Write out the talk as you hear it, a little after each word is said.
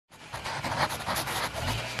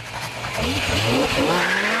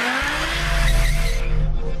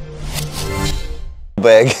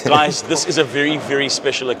Guys, this is a very, very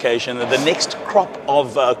special occasion. The next crop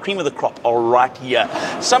of cream of the crop are right here.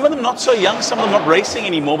 Some of them not so young, some of them not racing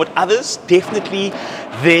anymore, but others definitely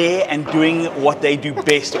there and doing what they do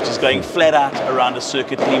best, which is going flat out around a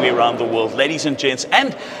circuit anywhere around the world. Ladies and gents,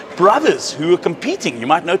 and brothers who are competing. You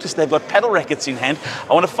might notice they've got paddle rackets in hand.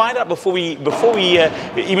 I want to find out before we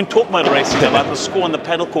even talk motor racing about the score on the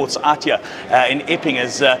paddle courts out here in Epping,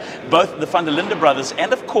 as both the Van Der Linde brothers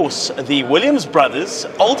and of course the Williams brothers,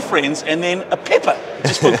 old friends, and then a pepper,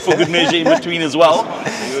 just for good measure in between as well.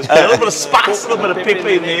 A little bit of spice, a little bit of pepper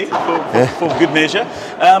in there for good measure.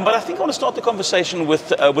 But I think I want to start the conversation with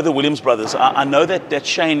the Williams brothers. I know that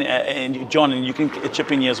Shane and Jon, and you can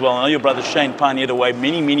chip in here as well. I know your brother Shane pioneered away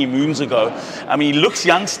many moons ago. I mean, he looks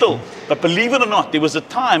young still, but believe it or not, there was a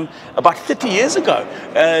time about 30 years ago,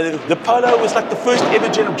 the polo was like the first ever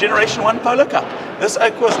Generation 1 Polo Cup. This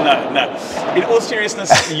oak was, no. In all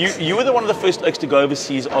seriousness, you were one of the first oaks to go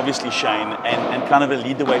overseas, obviously, Shane, and kind of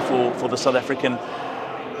lead the way for the South African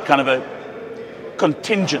kind of a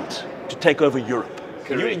contingent to take over Europe.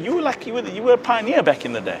 You were a pioneer back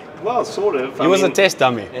in the day. Well, sort of. He was a test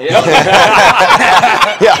dummy. Yeah.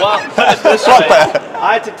 Well, put it this way,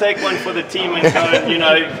 I had to take one for the team and kind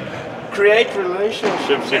of, create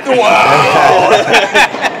relationships. Wow!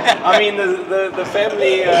 I mean, the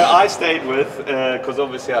family I stayed with, because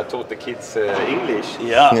obviously I taught the kids English.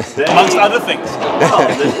 Yeah, amongst other things. Well,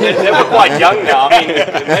 they were quite young now. I mean,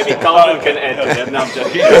 maybe Kelvin can add to that. No, I'm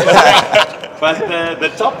joking. But the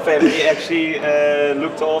top family actually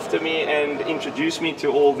looked after me and introduced me to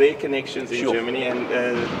all their connections in Germany. And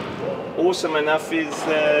awesome enough is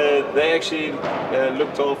they actually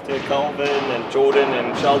looked after Kelvin and Jordan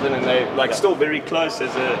and Sheldon, and they still very close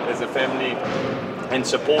as a family and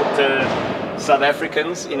support South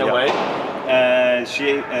Africans in a way.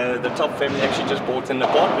 The top family actually just bought an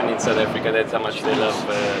apartment in South Africa. That's how much they love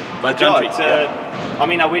my country. I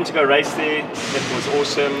mean, I went to go race there. It was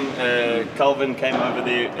awesome. Kelvin came over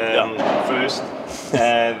there first.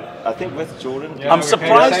 I think with Jordan. Yeah, I'm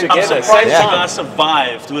surprised you guys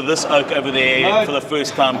survived with this oak over there for the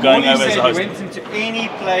first time going over as a host. You went into any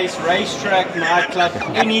place, racetrack, nightclub,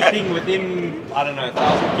 anything within, I don't know,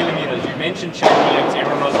 1,000 kilometers. You mentioned Jon Williams,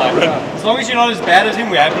 everyone was like, as long as you're not as bad as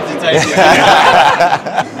him, we're happy to take you.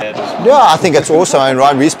 Yeah, I think it's awesome. And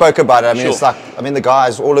Ryan, we spoke about it. I mean, it's like, the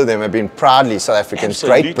guys, all of them have been proudly South Africans,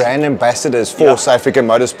 great brand ambassadors for South African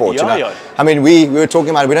motorsport. I mean, we were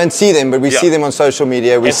talking about it. We don't see them, but we see them on social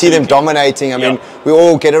media. We see them dominating. I mean, we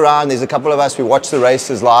all get around. There's a couple of us. We watch the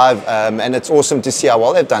races live, and it's awesome to see how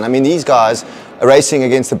well they've done. I mean, these guys are racing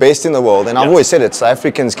against the best in the world, and I've always said it. South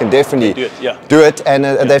Africans can definitely do it, and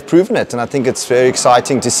they've proven it. And I think it's very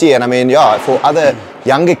exciting to see. And I mean, for other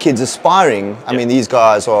younger kids aspiring, I mean, these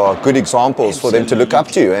guys are good examples for them to look up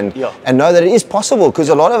to and know that it is possible. Because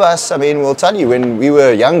a lot of us, I mean, we'll tell you, when we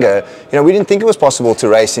were younger, we didn't think it was possible to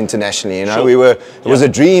race internationally. It was a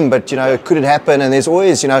dream, but could it happen? And there's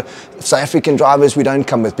always, South African drivers, we don't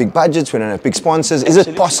come with big budgets, we don't have big sponsors. Is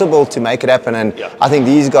it possible to make it happen? And I think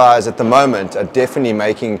these guys at the moment are definitely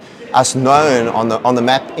making us known on the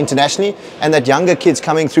map internationally, and that younger kids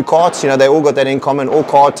coming through karts, they all got that in common, all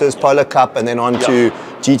karters, Polo Cup, and then on to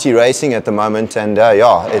GT racing at the moment. And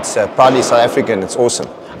it's proudly South African. It's awesome.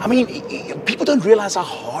 I mean, people don't realize how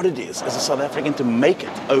hard it is as a South African to make it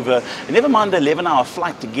over, and never mind the 11-hour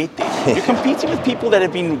flight to get there. You're competing with people that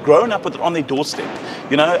have been grown up with it on their doorstep.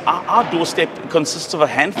 Our doorstep consists of a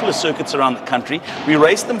handful of circuits around the country. We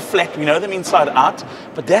race them flat, we know them inside out,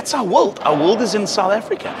 but that's our world. Our world is in South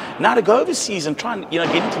Africa. Now to go overseas and try and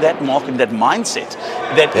get into that market, that mindset,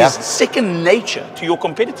 that is second nature to your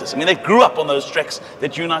competitors. I mean, they grew up on those tracks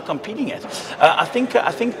that you and I are competing at. I think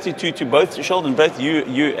to both, Sheldon, both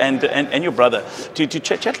you and your brother, to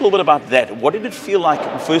chat a little bit about that. What did it feel like,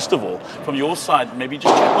 first of all, from your side? Maybe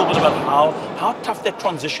just chat a little bit about how tough that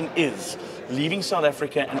transition is, leaving South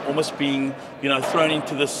Africa and almost being, thrown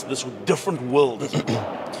into this different world.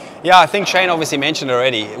 Yeah, I think Shane obviously mentioned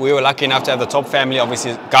already. We were lucky enough to have the top family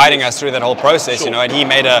obviously guiding us through that whole process, and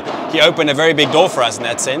he opened a very big door for us in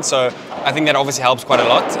that sense. So I think that obviously helps quite a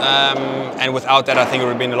lot. And without that, I think it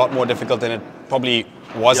would have been a lot more difficult than it probably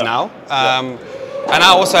was now. And I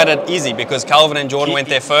also had it easy because Kelvin and Jordan went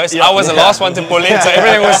there first. I was the last one to pull in, so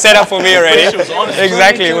everything was set up for me already.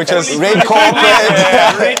 Exactly, which was red carpet.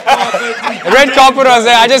 Red carpet was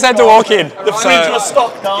there. I just had to walk in. The fridge was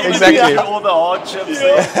stocked down. Exactly. All the hardships.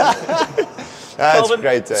 That's Kelvin,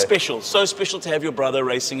 great. Special, so special to have your brother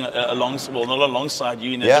racing well, not alongside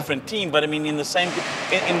you in a different team, but I mean in the same,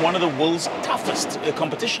 in one of the world's toughest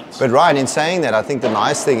competitions. But Ryan, in saying that, I think the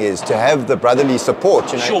nice thing is to have the brotherly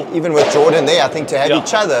support. You know, sure. Even with Jordan there, I think to have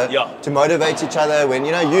each other, yeah. to motivate each other. When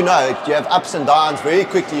you have ups and downs very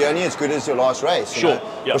quickly. You're only as good as your last race. Sure.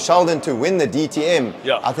 For Sheldon to win the DTM,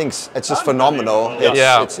 I think it's just phenomenal.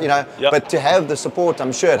 It's, but to have the support,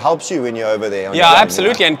 I'm sure it helps you when you're over there. Yeah,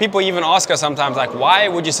 absolutely. And people even ask us sometimes, like, why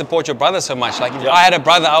would you support your brother so much? Like, if I had a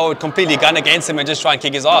brother, I would completely gun against him and just try and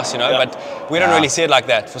kick his ass, you know. But we don't really see it like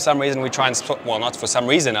that. For some reason, we try and well, not for some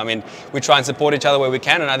reason. I mean, we try and support each other where we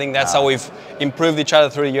can, and I think that's how we've improved each other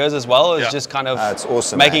through the years as well. Is just kind of that's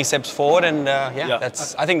awesome, making steps forward, and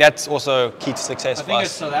I think that's also key to success. I think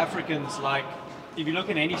as South Africans, like, if you look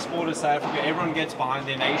at any sport in South Africa, everyone gets behind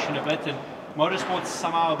their nation a bit, and motorsport's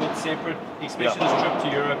somehow a bit separate, especially this trip to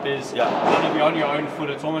Europe is kind of you're on your own foot.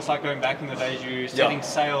 It's almost like going back in the days you're setting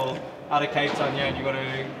sail out of Cape Town, and you got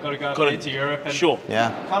to go up there to Europe and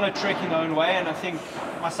kind of trekking their own way. And I think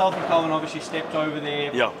myself and Kelvin obviously stepped over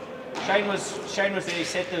there. Shane was there, he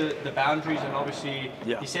set the boundaries, and obviously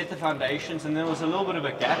he set the foundations, and there was a little bit of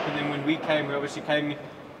a gap, and then when we obviously came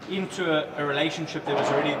into a relationship, there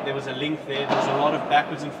was a link there. There was a lot of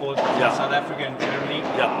backwards and forwards between South Africa and Germany,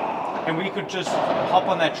 and we could just hop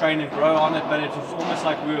on that train and grow on it. But it was almost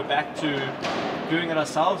like we were back to doing it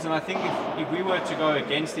ourselves. And I think if we were to go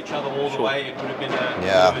against each other all the way, it would have been a bit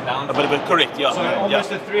of a downfall. A bit of a correct, So almost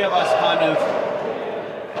the three of us kind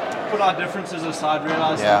of put our differences aside,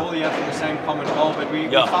 realized we're all here for the same common goal. But we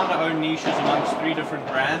found our own niches amongst three different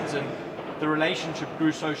brands, and the relationship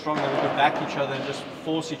grew so strong that we could back each other and just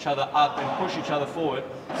force each other up and push each other forward.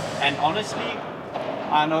 And honestly,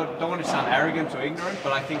 I don't want to sound arrogant or ignorant,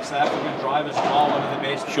 but I think South African drivers are one of the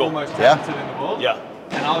best, most talented in the world.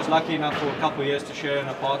 And I was lucky enough for a couple of years to share an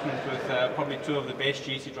apartment with probably two of the best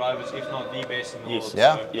GT drivers, if not the best in the world.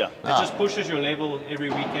 So it just pushes your level every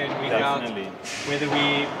weekend, week out. Whether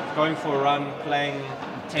we going for a run, playing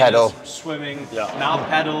tennis, swimming, now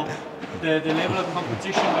paddle. The level of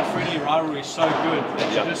competition but friendly rivalry is so good that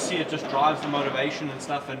you just see it just drives the motivation and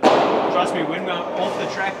stuff. And trust me, when we're off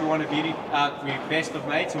the track, we want to beat we're best of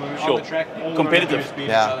mates, and when we're on the track, all competitive, we want to do is beat each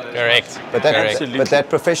other. Correct. But that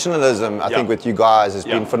professionalism, I think, with you guys has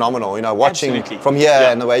been phenomenal. You know, watching from here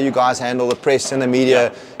and the way you guys handle the press and the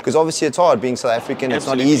media, because obviously it's hard being South African. It's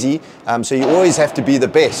not easy. So you always have to be the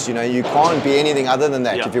best. You know, you can't be anything other than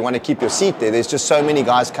that if you want to keep your seat there. There's just so many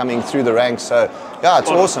guys coming through the ranks. So yeah,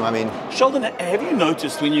 it's awesome. I mean, Sheldon, have you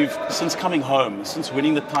noticed when since coming home, since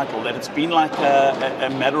winning the title, that it's been like a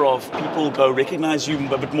matter of people go recognize you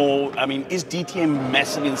a bit more? I mean, is DTM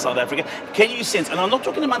massive in South Africa? Can you sense, and I'm not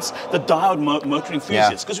talking amongst the diehard motor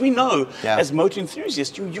enthusiasts, because we know as motor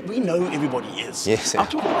enthusiasts, we know who everybody is. I'm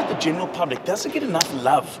talking about the general public. Does it get enough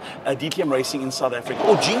love, DTM racing in South Africa,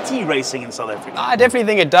 or GT racing in South Africa? I definitely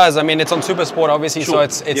think it does. I mean, it's on Super Sport, obviously, so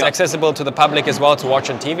it's accessible to the public as well to watch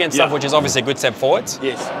on TV and stuff, which is obviously a good step forward.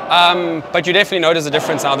 But you definitely notice a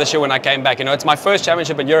difference now this year when I came back. You know, it's my first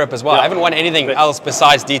championship in Europe as well. I haven't won anything else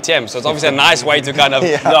besides DTM, so it's obviously a nice way to kind of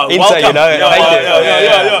enter, you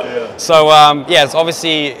know. So it's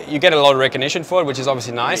obviously you get a lot of recognition for it, which is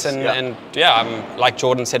obviously nice. And like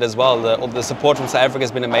Jordan said as well, the support from South Africa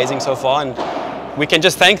has been amazing so far, and we can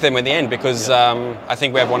just thank them in the end, because I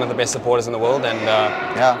think we have one of the best supporters in the world.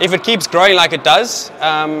 And if it keeps growing like it does,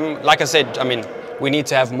 like I said, I mean, we need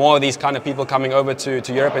to have more of these kind of people coming over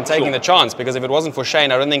to Europe and taking the chance, because if it wasn't for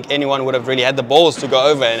Shane, I don't think anyone would have really had the balls to go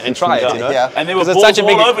over and try it. You know? And there were balls such a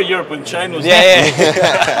big... all over Europe when Shane was There's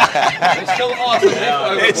still awesome.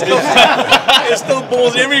 There's still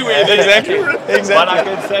balls everywhere. Exactly. But I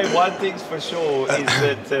can say one thing's for sure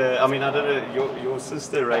is that, I mean, I don't know, your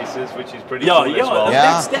sister races, which is pretty cool as well.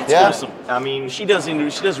 That's awesome. I mean, she does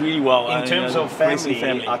really well. In terms of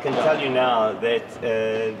family, I can tell you now that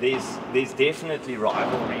there's definitely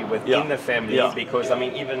rivalry within the family, because I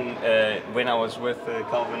mean, even when I was with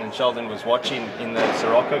Kelvin and Sheldon was watching in the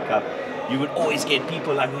Sirocco Cup, you would always get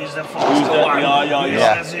people like, who's the faster one?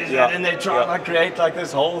 And they try to like, create like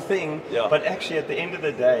this whole thing. But actually at the end of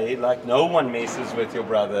the day, like, no one messes with your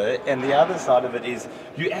brother. And the other side of it is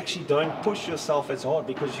you actually don't push yourself as hard,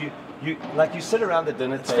 because you sit around the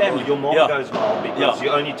dinner table, your mom goes wild because you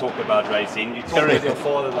only talk about racing. You talk with your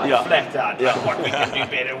father like flat out, like what we can do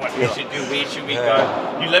better, what we should do, where should we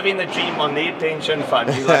go. You live in the dream on their pension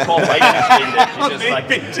fund. You like, can't wait to spend it. You just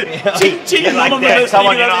like, you're like that.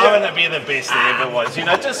 Someone, you know, I'm going to be the best there ever was. You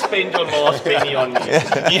know, just spend your last penny on me.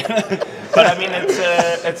 But I mean,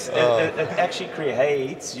 it actually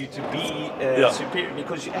creates you to be superior,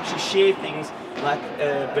 because you actually share things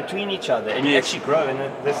like between each other, and you actually grow. And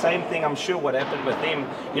the same thing, I'm sure what happened with them,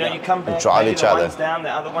 you know, you come back, drive maybe each the other. one's down, the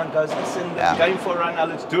other one goes, listen, going for a run, now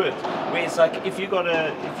let's do it. Whereas like if you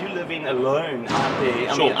live in alone out there,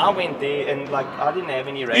 I mean, I went there and like I didn't have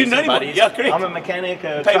any racing buddies. Yeah, correct. I'm a mechanic,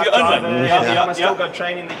 a Pay truck your own driver. way. I still go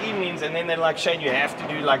train in the evenings, and then they're like, Shane, you have to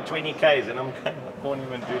do like 20 Ks, and I'm going, I can't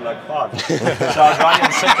even do like 5. So I'd run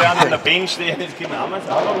and sit down on the bench there and just give me, how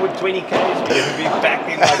long would 20 Ks be? It would be back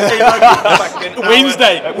in like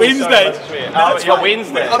Wednesday. Wednesday.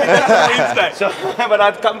 So, but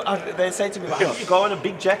I'd come, they say to me, why don't you go on a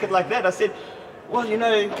big jacket like that? I said, well, you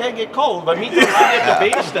know, it can get cold, but me too, at the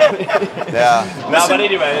bench then. Yeah. No, but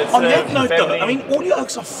anyway, it's on that note though, family. I mean, all you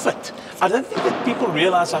oaks are fit. I don't think that people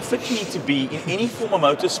realize how fit you need to be in any form of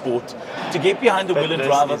motorsport to get behind the wheel and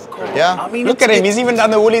drive a car. Yeah. I mean, Look at him, he's even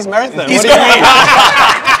done the Woolies Marathon. What do He's you mean?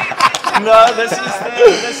 No, this is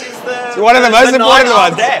the one of the most important 9-hour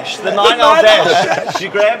ones. dash. The 9-hour dash. You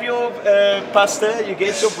grab your pasta, you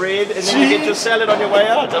get your bread, and then you get your salad on your way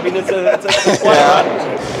out. I mean, it's a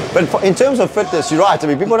Yeah. But in terms of fitness, you're right. I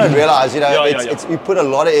mean, people don't realize, you know, it's you put a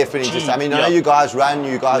lot of effort into this. I mean, I know you guys run,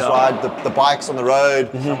 you guys ride the bikes on the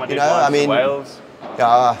road. You know, I mean,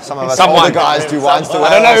 yeah, some of us older guys do once to I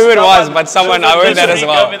don't know who it was, but someone, I heard that as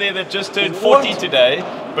well. Over there that just turned 40 today,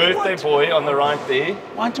 birthday boy on the right there.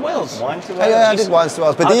 Wine to Wales. Wine to Wales. Yeah, I did once to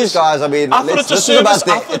us. But these guys, I mean, I thought it's a this is service.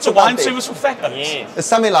 about I thought it's a wine service for fat guys. Yes. it's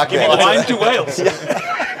something like Give me that. wine to Wales.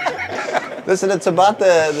 Listen, it's about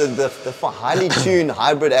the highly tuned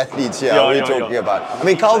hybrid athletes here we're talking about. I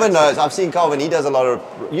mean, Kelvin knows. I've seen Kelvin. He does a lot of.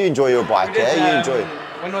 You enjoy your bike, yeah? You enjoy it.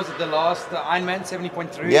 When was it? The last Ironman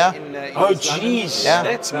 70.3 Yeah. in Oh, East London. jeez. Yeah.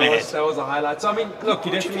 That's That mad. was a highlight. So, I mean, look,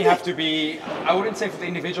 you definitely have to be, I wouldn't say for the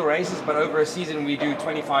individual races, but over a season we do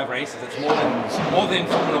 25 races. It's more than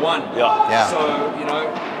Formula One. Yeah. So, you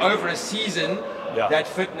know, over a season, Yeah. that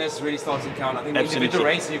fitness really starts to count. I think the Absolutely. individual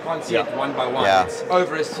races, you can't see it one by one. Yeah. It's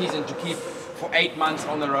over a season to keep for 8 months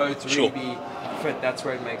on the road to really be fit. That's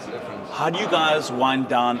where it makes a difference. How do you guys wind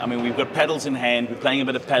down? I mean, we've got paddles in hand. We're playing a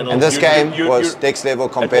bit of paddle. And this game was next level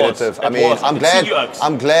competitive. I mean,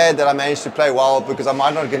 I'm glad that I managed to play well because I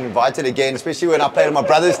might not get invited again, especially when I played on my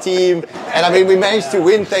brother's team. And I mean, we managed to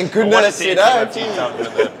win, thank goodness. You know,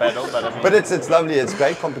 but it's lovely. It's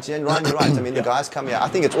great competition. Ryan, you're right. I mean, the guys come here. I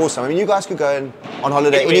think it's awesome. I mean, you guys could go on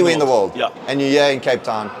holiday anywhere in the world. Yeah. And you're here in Cape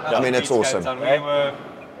Town. I mean, it's awesome. We were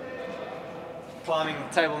climbing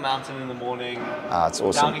Table Mountain in the morning. It's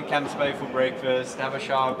awesome. Down in Camps Bay for breakfast, have a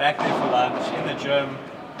shower, back there for lunch, in the gym.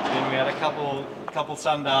 Then we had a couple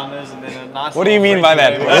sundowners, and then a nice. What do you mean by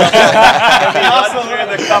that?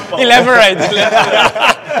 Elaborate.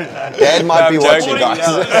 Dad might be watching, guys.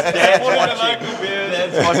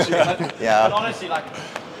 Yeah. But honestly, like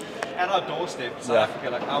at our doorstep, South Africa,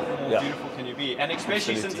 like how more beautiful can you be? And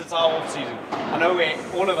especially since it's our off season. I know where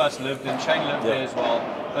all of us lived, and Shane lived there as well.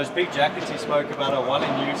 Those big jackets he spoke about are well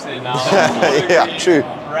in use there now. Yeah, true.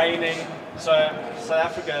 Raining. So South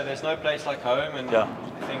Africa, there's no place like home, and I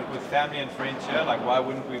think with family and friends here, like why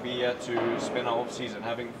wouldn't we be here to spend our off season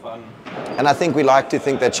having fun? And I think we like to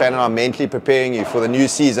think that Shane and I are mentally preparing you for the new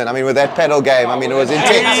season. I mean, with that pedal game, I mean, it was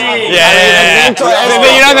intense. You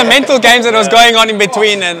know, the mental games that was going on in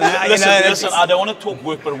between. And listen, I don't want to talk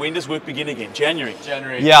work, but when does work begin again? January.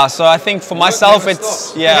 Yeah, so I think for myself,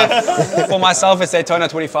 it's for myself it's Daytona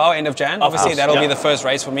 24 end of Jan. Obviously, that'll be the first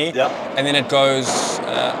race for me. And then it goes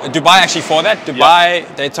Dubai actually for that. Dubai,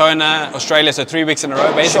 Daytona, Australia, so 3 weeks in a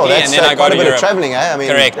row basically, Sure, that's and then I go quite to a bit Europe. of traveling, eh? I mean,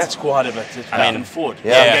 correct. That's quite a bit. I mean, forward.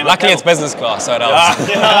 Yeah. Luckily it's business class, so it helps.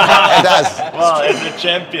 It does. Well, as a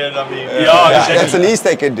champion, I mean, That's the least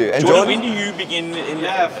they can do. And Jordan, Jordan, when do you begin?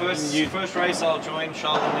 First race I'll join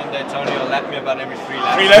Sheldon in Daytona. He'll lap me about every 3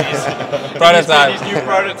 laps. Prototype. His new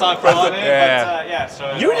prototype car there.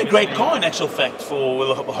 So You're in a great car, in actual fact,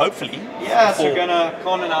 for hopefully. Yeah, so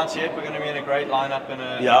can't announce yet. We're going to be in a great lineup and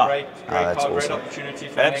a great car, awesome. great opportunity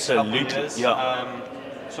for the next couple of years.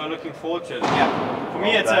 So looking forward to it. Yeah, for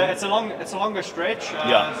me it's a longer stretch.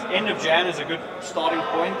 End of Jan is a good starting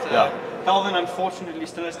point. Kelvin unfortunately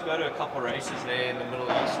still has to go to a couple races there in the Middle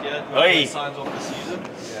East. No signs of the season.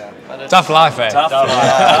 But Tough life, eh? Tough life.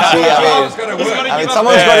 I mean,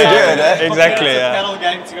 someone's got to do it, eh? Exactly. It's a pedal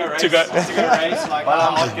game to go race. Like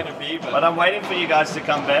how hard can it be? But I'm waiting for you guys to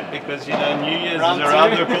come back because you know New Year's is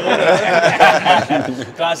around the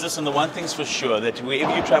corner. Guys, listen, the one thing's for sure that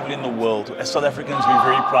wherever you travel in the world, as South Africans, we're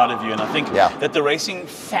very proud of you, and I think that the racing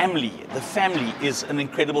family, is an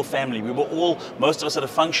incredible family. We were all, most of us at a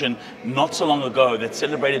function, not so long ago that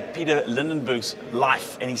celebrated Peter Lindenberg's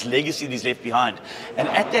life and his legacy that he's left behind. And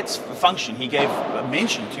at that function, he gave a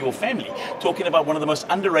mention to your family, talking about one of the most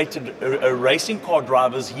underrated racing car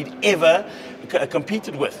drivers he'd ever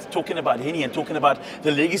competed with, talking about Henny and talking about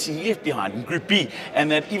the legacy he left behind in Group B, and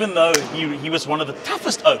that even though he was one of the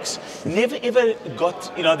toughest oaks, never ever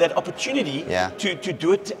got that opportunity to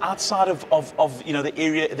do it outside of the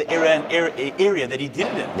area that he did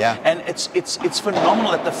it in. Yeah. And it's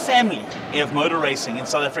phenomenal that the family of motor racing in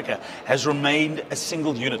South Africa has remained a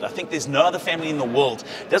single unit. I think there's no other family in the world.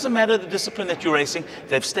 Doesn't matter the discipline that you're racing,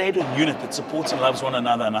 they've stayed a unit that supports and loves one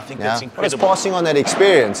another, and I think that's incredible. It's passing on that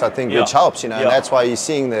experience, I think, which helps, and that's why you're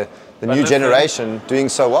seeing the new generation doing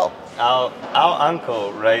so well. Our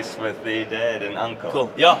uncle raced with their dad and uncle.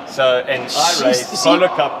 Cool. Yeah. So, and I raced Polo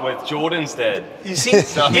Cup with Jordan's dad. You see?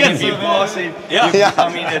 So I mean, I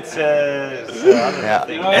mean, it's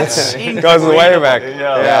it goes way back.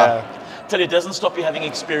 Yeah. Tell you, it doesn't stop you having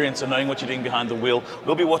experience and knowing what you're doing behind the wheel.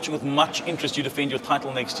 We'll be watching with much interest you defend your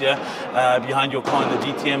title next year behind your car in the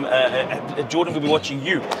DTM. Jordan will be watching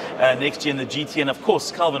you next year in the GT, and of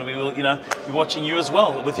course, Kelvin, we will, be watching you as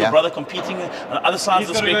well with your brother competing on the other side of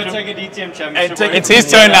the spectrum. He's going to go take a DTM championship. It's his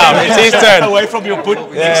turn now. It's his turn. Away from your boot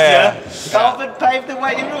next year. Calvin paved the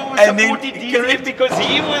way. Everyone was supporting DTM because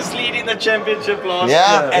he was leading the championship last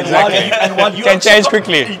year. And while you can change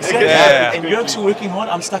quickly. Exactly. And you're actually working hard.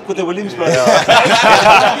 I'm stuck with the Williams. Sorry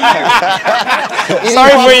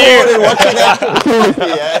for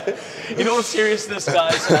you. In all seriousness,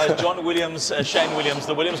 guys, Jon Williams, Shane Williams,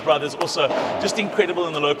 the Williams brothers, also just incredible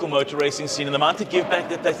in the local motor racing scene, and the amount of give back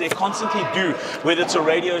that they constantly do, whether it's a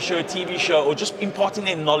radio show, a TV show, or just imparting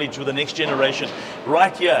their knowledge with the next generation.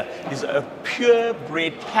 Right here is a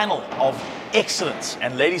purebred panel of excellence,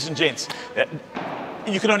 and ladies and gents,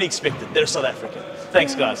 you can only expect it. They're South African.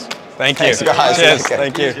 Thanks, guys. Thank you. Thanks, guys. Yes,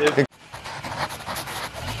 thank you. Thank you.